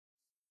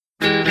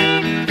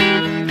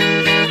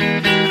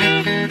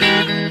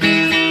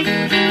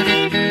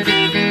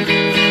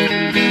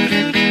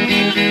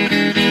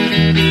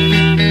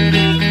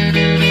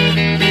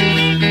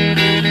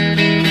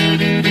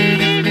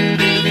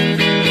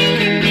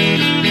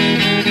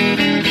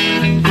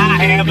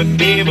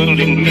devil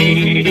in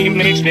me. He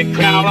makes me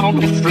crawl on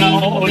the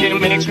floor. He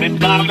makes me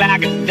bark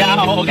like a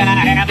dog. I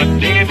have a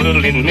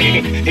devil in me.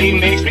 He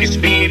makes me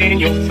spit in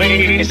your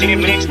face. He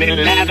makes me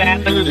laugh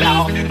at the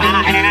law.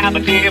 I have a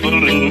devil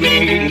in me.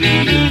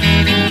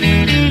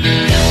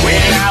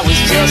 When I was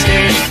just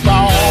a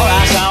boy,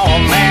 I saw a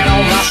man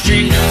on my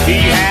street. He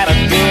had a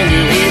gun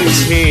in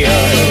his head.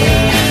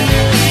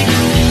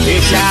 He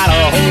shot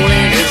a hole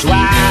in his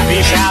wife.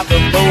 He shot the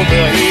both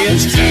of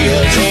his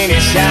kids, and he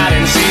shot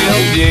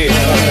himself dead.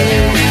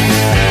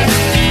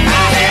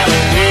 I have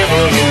a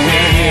devil in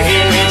me. He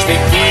makes me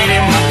get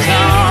in my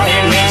car. He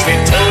makes me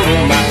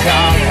total my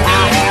car.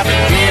 I have a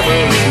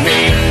devil in me.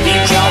 He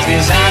draws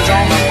his eyes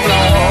on the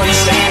floor. He's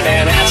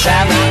standing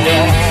outside my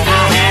door.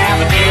 I have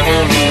a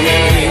devil in me.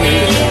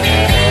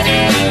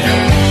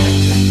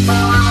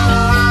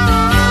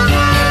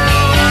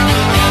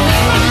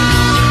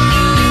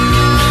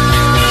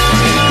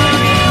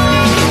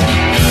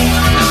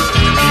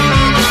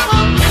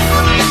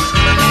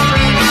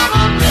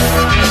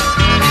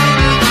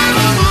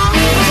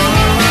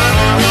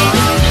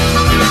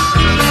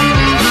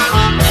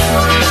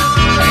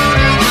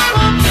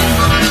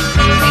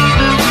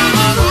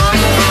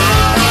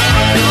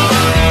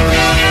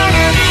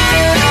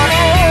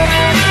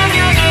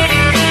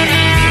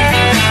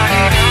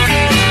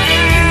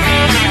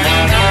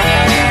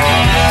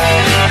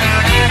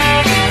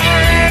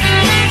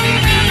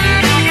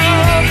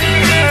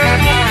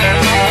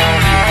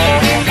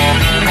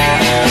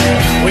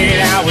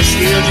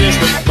 Just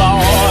a boy,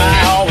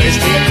 I always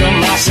kept to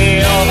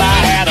myself. I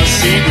had a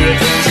secret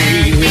to